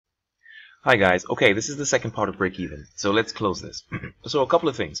Hi guys. Okay, this is the second part of Breakeven. So let's close this. So a couple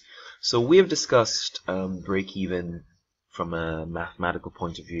of things. So we have discussed Breakeven from a mathematical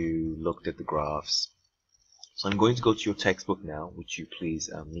point of view, looked at the graphs. So I'm going to go to your textbook now, which you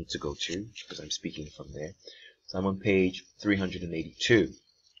please need to go to, because I'm speaking from there. So I'm on page 382.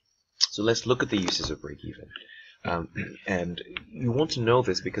 So let's look at the uses of Breakeven. And you want to know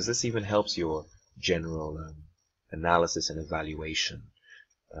this because this even helps your general analysis and evaluation.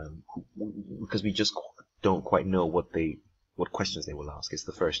 Because we just don't quite know what questions they will ask. It's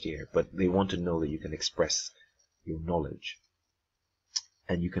the first year, but they want to know that you can express your knowledge,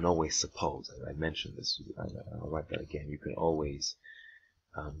 and you can always suppose. I mentioned this. I'll write that again. You can always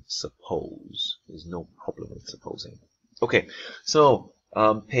suppose. There's no problem with supposing. Okay, so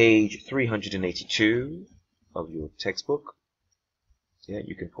page 382 of your textbook. Yeah,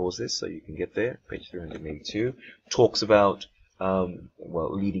 you can pause this so you can get there. Page 382 talks about.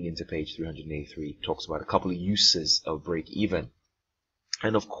 Well, leading into page 383, talks about a couple of uses of break-even.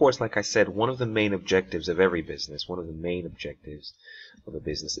 And of course, like I said, one of the main objectives of every business, one of the main objectives of a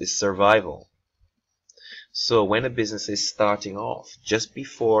business is survival. So when a business is starting off, just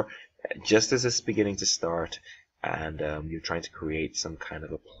as it's beginning to start, and you're trying to create some kind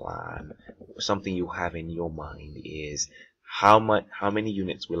of a plan, something you have in your mind is how many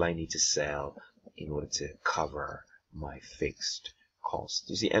units will I need to sell in order to cover my fixed cost.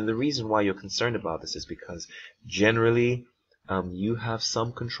 You see, and the reason why you're concerned about this is because generally you have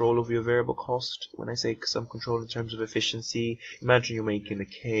some control over your variable cost. When I say some control in terms of efficiency, imagine you're making a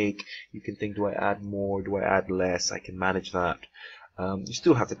cake. You can think, do I add more? Do I add less? I can manage that. You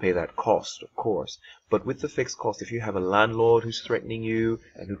still have to pay that cost, of course. But with the fixed cost, if you have a landlord who's threatening you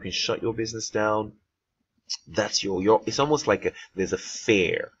and who can shut your business down, that's it's almost like there's a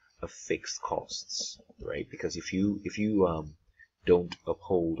fear of fixed costs, right? Because if you don't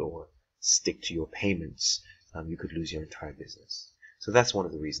uphold or stick to your payments, you could lose your entire business. So that's one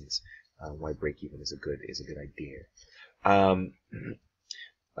of the reasons why break-even is a good idea.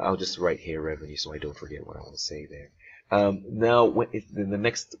 I'll just write here revenue so I don't forget what I want to say there. Now,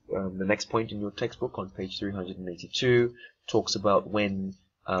 the next point in your textbook on page 382 talks about when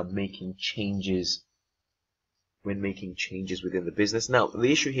making changes within the business. Now,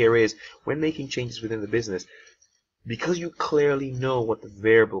 the issue here is when making changes within the business, because you clearly know what the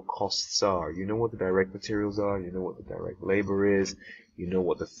variable costs are, you know what the direct materials are, you know what the direct labor is, you know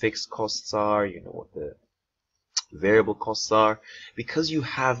what the fixed costs are, you know what the variable costs are. Because you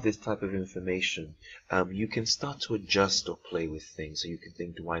have this type of information, you can start to adjust or play with things. So you can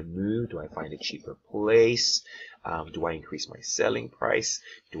think, do I move? Do I find a cheaper place? Do I increase my selling price?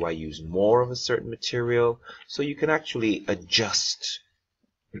 Do I use more of a certain material? So you can actually adjust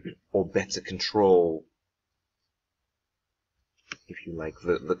or better control, if you like,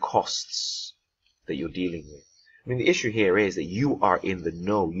 the costs that you're dealing with. I mean, the issue here is that you are in the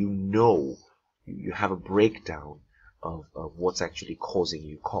know. You have a breakdown of what's actually causing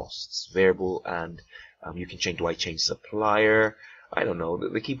you costs, variable, and you can change. Do I change supplier? I don't know.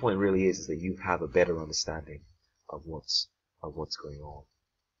 The key point really is that you have a better understanding of what's going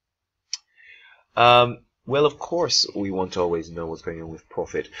on. Well, of course, we want to always know what's going on with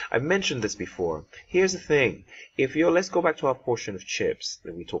profit. I've mentioned this before. Here's the thing. Let's go back to our portion of chips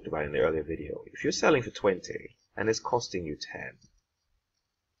that we talked about in the earlier video. If you're selling for 20 and it's costing you 10,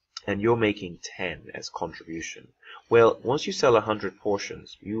 and you're making 10 as contribution, well, once you sell 100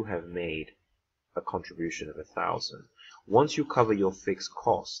 portions, you have made a contribution of 1,000. Once you cover your fixed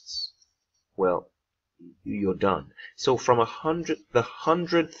costs, well, you're done. So from the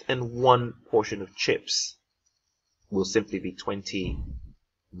 101 portion of chips will simply be 20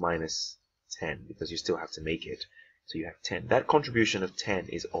 minus 10, because you still have to make it. So you have 10. That contribution of 10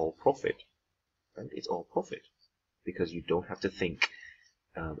 is all profit. Right? It's all profit, because you don't have to think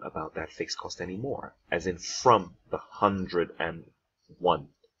about that fixed cost anymore, as in from the 101.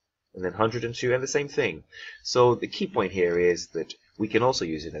 And then 102, and the same thing. So the key point here is that we can also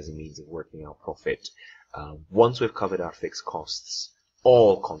use it as a means of working out profit. Once we've covered our fixed costs,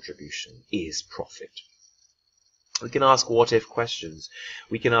 all contribution is profit. We can ask what-if questions.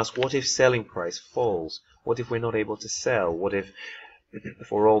 We can ask, what if selling price falls? What if we're not able to sell? What if,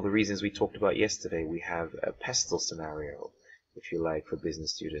 for all the reasons we talked about yesterday, we have a pestle scenario, if you like, for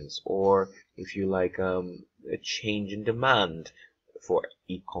business students, or if you like, a change in demand for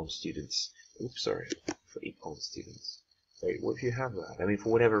econ students. For econ students. Right? What if you have that? I mean, for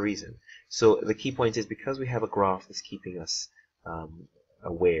whatever reason. So the key point is, because we have a graph that's keeping us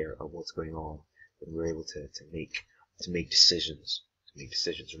aware of what's going on, then we're able to make decisions.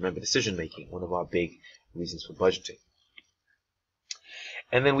 Remember, decision making, one of our big reasons for budgeting.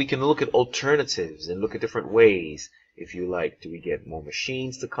 And then we can look at alternatives and look at different ways. If you like, do we get more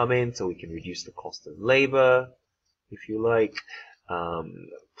machines to come in so we can reduce the cost of labor? If you like,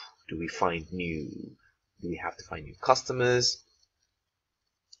 do we have to find new customers?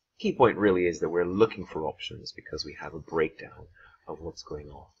 Key point really is that we're looking for options because we have a breakdown of what's going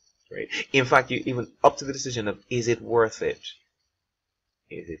on, right? In fact, you even up to the decision of, is it worth it?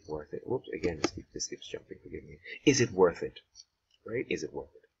 Is it worth it? Whoops, again, this keeps jumping, forgive me. Is it worth it? Right? Is it worth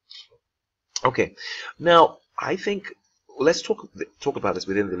it? Okay, now I think let's talk about this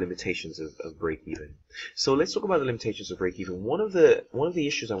within the limitations of break-even. So let's talk about the limitations of break-even. One of the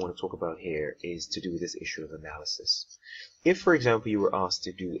issues I want to talk about here is to do with this issue of analysis. If, for example, you were asked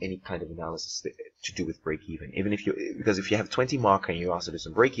to do any kind of analysis to do with break-even, because if you have 20 marker and you're asked to do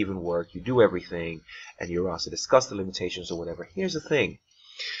some break-even work, you do everything, and you're asked to discuss the limitations or whatever. Here's the thing.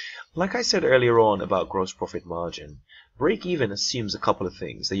 Like I said earlier on about gross profit margin, break-even assumes a couple of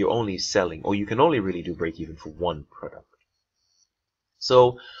things, that you're only selling, or you can only really do break-even for one product.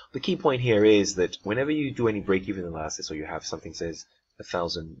 So the key point here is that whenever you do any break-even analysis, or you have something that says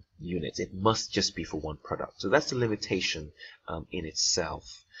 1,000 units, it must just be for one product. So that's the limitation in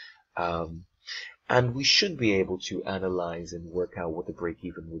itself. And we should be able to analyze and work out what the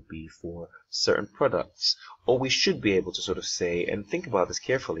break-even would be for certain products. Or we should be able to sort of say, and think about this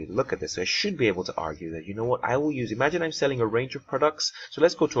carefully, look at this. So I should be able to argue that, you know what, I will use, imagine I'm selling a range of products. So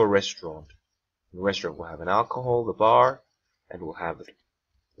let's go to a restaurant. The restaurant will have an alcohol, the bar, and we'll have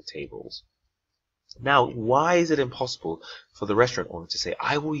the tables. Now, why is it impossible for the restaurant owner to say,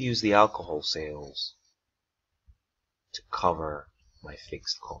 I will use the alcohol sales to cover my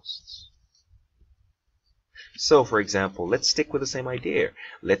fixed costs? So, for example, let's stick with the same idea.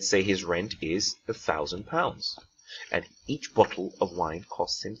 Let's say his rent is £1,000, and each bottle of wine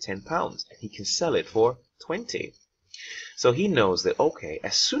costs him £10, and he can sell it for 20. So he knows that, okay,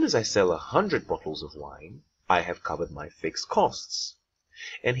 as soon as I sell 100 bottles of wine, I have covered my fixed costs.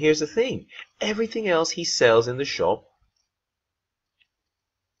 And here's the thing, everything else he sells in the shop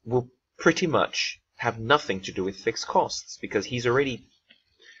will pretty much have nothing to do with fixed costs, because he's already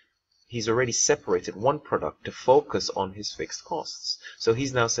separated one product to focus on his fixed costs. So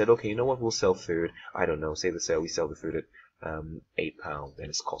he's now said, okay, you know what, we'll sell food, I don't know, say we sell the food at £8, and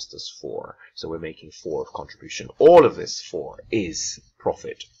it's cost us 4. So we're making 4 of contribution. All of this 4 is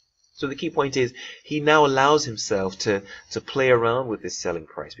profit. So the key point is, he now allows himself to play around with this selling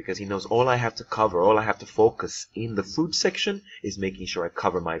price, because he knows all I have to cover, all I have to focus in the food section is making sure I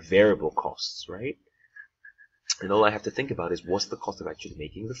cover my variable costs, right? And all I have to think about is, what's the cost of actually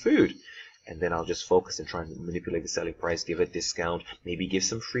making the food? And then I'll just focus and try and manipulate the selling price, give a discount, maybe give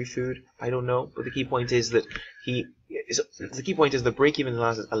some free food. I don't know. But the key point is that the break-even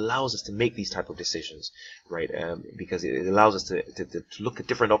analysis allows us to make these type of decisions, right? Because it allows us to look at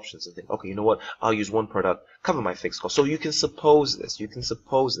different options and think, okay, you know what? I'll use one product, cover my fixed cost. So you can suppose this. You can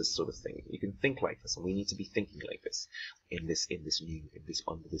suppose this sort of thing. You can think like this, and we need to be thinking like this under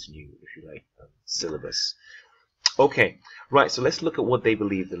this new, if you like, syllabus. Okay, right, so let's look at what they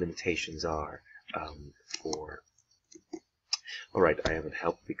believe the limitations are for... Alright, I haven't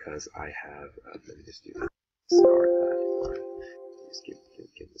helped because I have... let me just do that. Start that. Just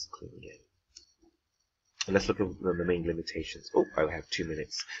get this clean again. And let's look at the main limitations. Oh, I have 2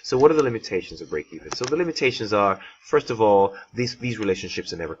 minutes. So what are the limitations of break-even? So the limitations are, first of all, these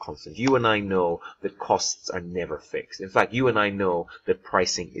relationships are never constant. You and I know that costs are never fixed. In fact, you and I know that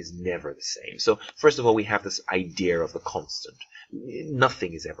pricing is never the same. So first of all, we have this idea of the constant.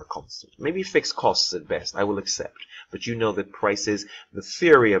 Nothing is ever constant. Maybe fixed costs at best, I will accept. But you know that prices, the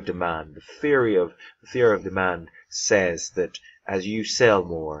theory of demand, the theory of demand says that as you sell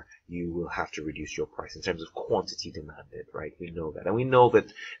more, you will have to reduce your price in terms of quantity demanded, right? We know that. And we know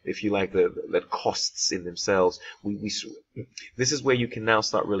that, if you like, that costs in themselves, this is where you can now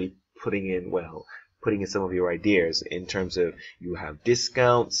start really putting in some of your ideas in terms of, you have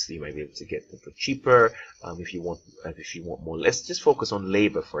discounts, you might be able to get them for cheaper, if you want more. Let's just focus on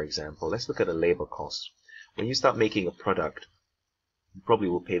labor, for example. Let's look at a labor cost. When you start making a product, you probably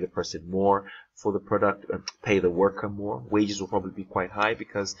will pay the person more for the product, pay the worker more. Wages will probably be quite high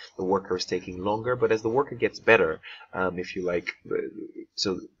because the worker is taking longer. But as the worker gets better, if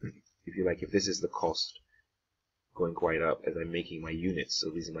this is the cost going quite up as I'm making my units, so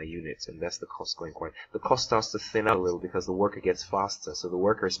these are my units, and that's the cost going quite. The cost starts to thin out a little because the worker gets faster. So the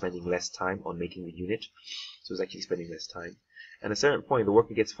worker is spending less time on making the unit, so it's actually spending less time. And at a certain point, the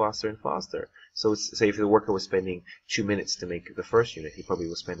worker gets faster and faster. So say if the worker was spending 2 minutes to make the first unit, he probably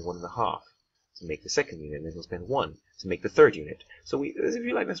will spend 1.5. to make the second unit, and then he'll spend 1 to make the third unit. So if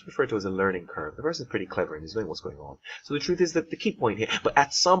you like, that's referred to as a learning curve. The person's pretty clever and he's knowing what's going on. So the truth is that the key point here, but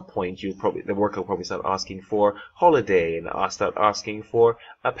at some point, the worker will probably start asking for holiday, and start asking for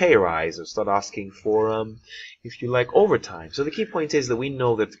a pay rise, or start asking for, if you like, overtime. So the key point is that we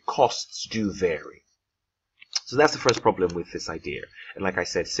know that costs do vary. So that's the first problem with this idea. And like I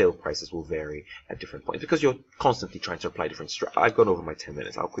said, sale prices will vary at different points because you're constantly trying to apply different I've gone over my 10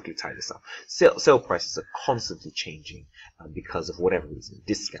 minutes. I'll quickly tie this up. Sale prices are constantly changing because of whatever reason,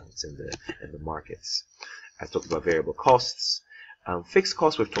 discounts in the markets. I've talked about variable costs. Fixed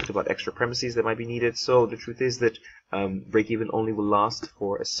costs, we've talked about extra premises that might be needed. So the truth is that break-even only will last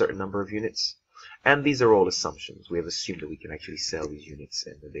for a certain number of units. And these are all assumptions. We have assumed that we can actually sell these units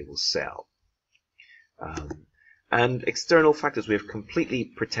and that they will sell. And external factors, we have completely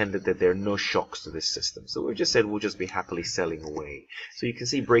pretended that there are no shocks to this system. So we've just said we'll just be happily selling away. So you can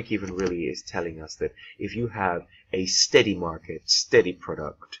see break-even really is telling us that if you have a steady market, steady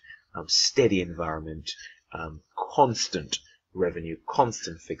product, steady environment, constant revenue,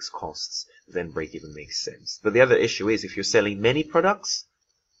 constant fixed costs, then break-even makes sense. But the other issue is if you're selling many products,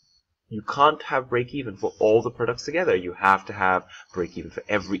 you can't have break-even for all the products together. You have to have break-even for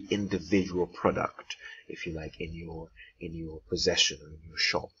every individual product, if you like, in your possession or in your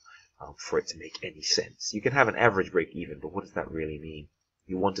shop, for it to make any sense. You can have an average break-even, but what does that really mean?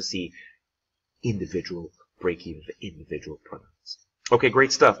 You want to see individual break-even for individual products. Okay,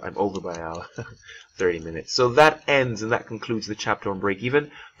 great stuff. I'm over by our 30 minutes. So that ends and that concludes the chapter on break-even.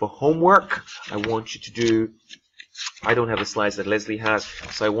 For homework, I want you to do, I don't have the slides that Leslie has,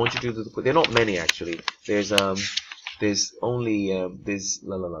 so I want you to do they're not many actually. There's only there's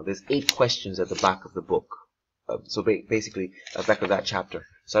 8 questions at the back of the book. So basically at the back of that chapter.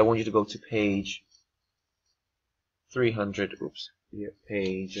 So I want you to go to page 300. Oops, yeah,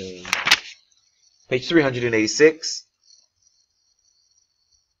 page 386.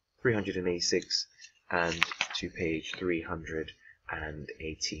 386 and to page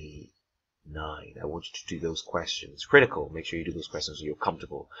 389. I want you to do those questions. Critical. Make sure you do those questions so you're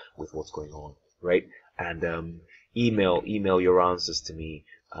comfortable with what's going on, right? And email your answers to me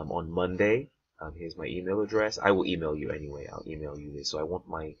on Monday. Here's my email address. I will email you anyway. I'll email you this. So I want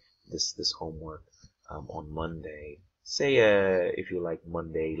this homework on Monday. Say if you like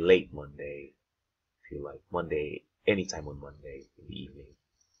Monday, late Monday. If you like Monday, anytime on Monday in the evening.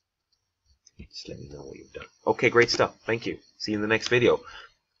 Just let me know what you've done. Okay, great stuff. Thank you. See you in the next video.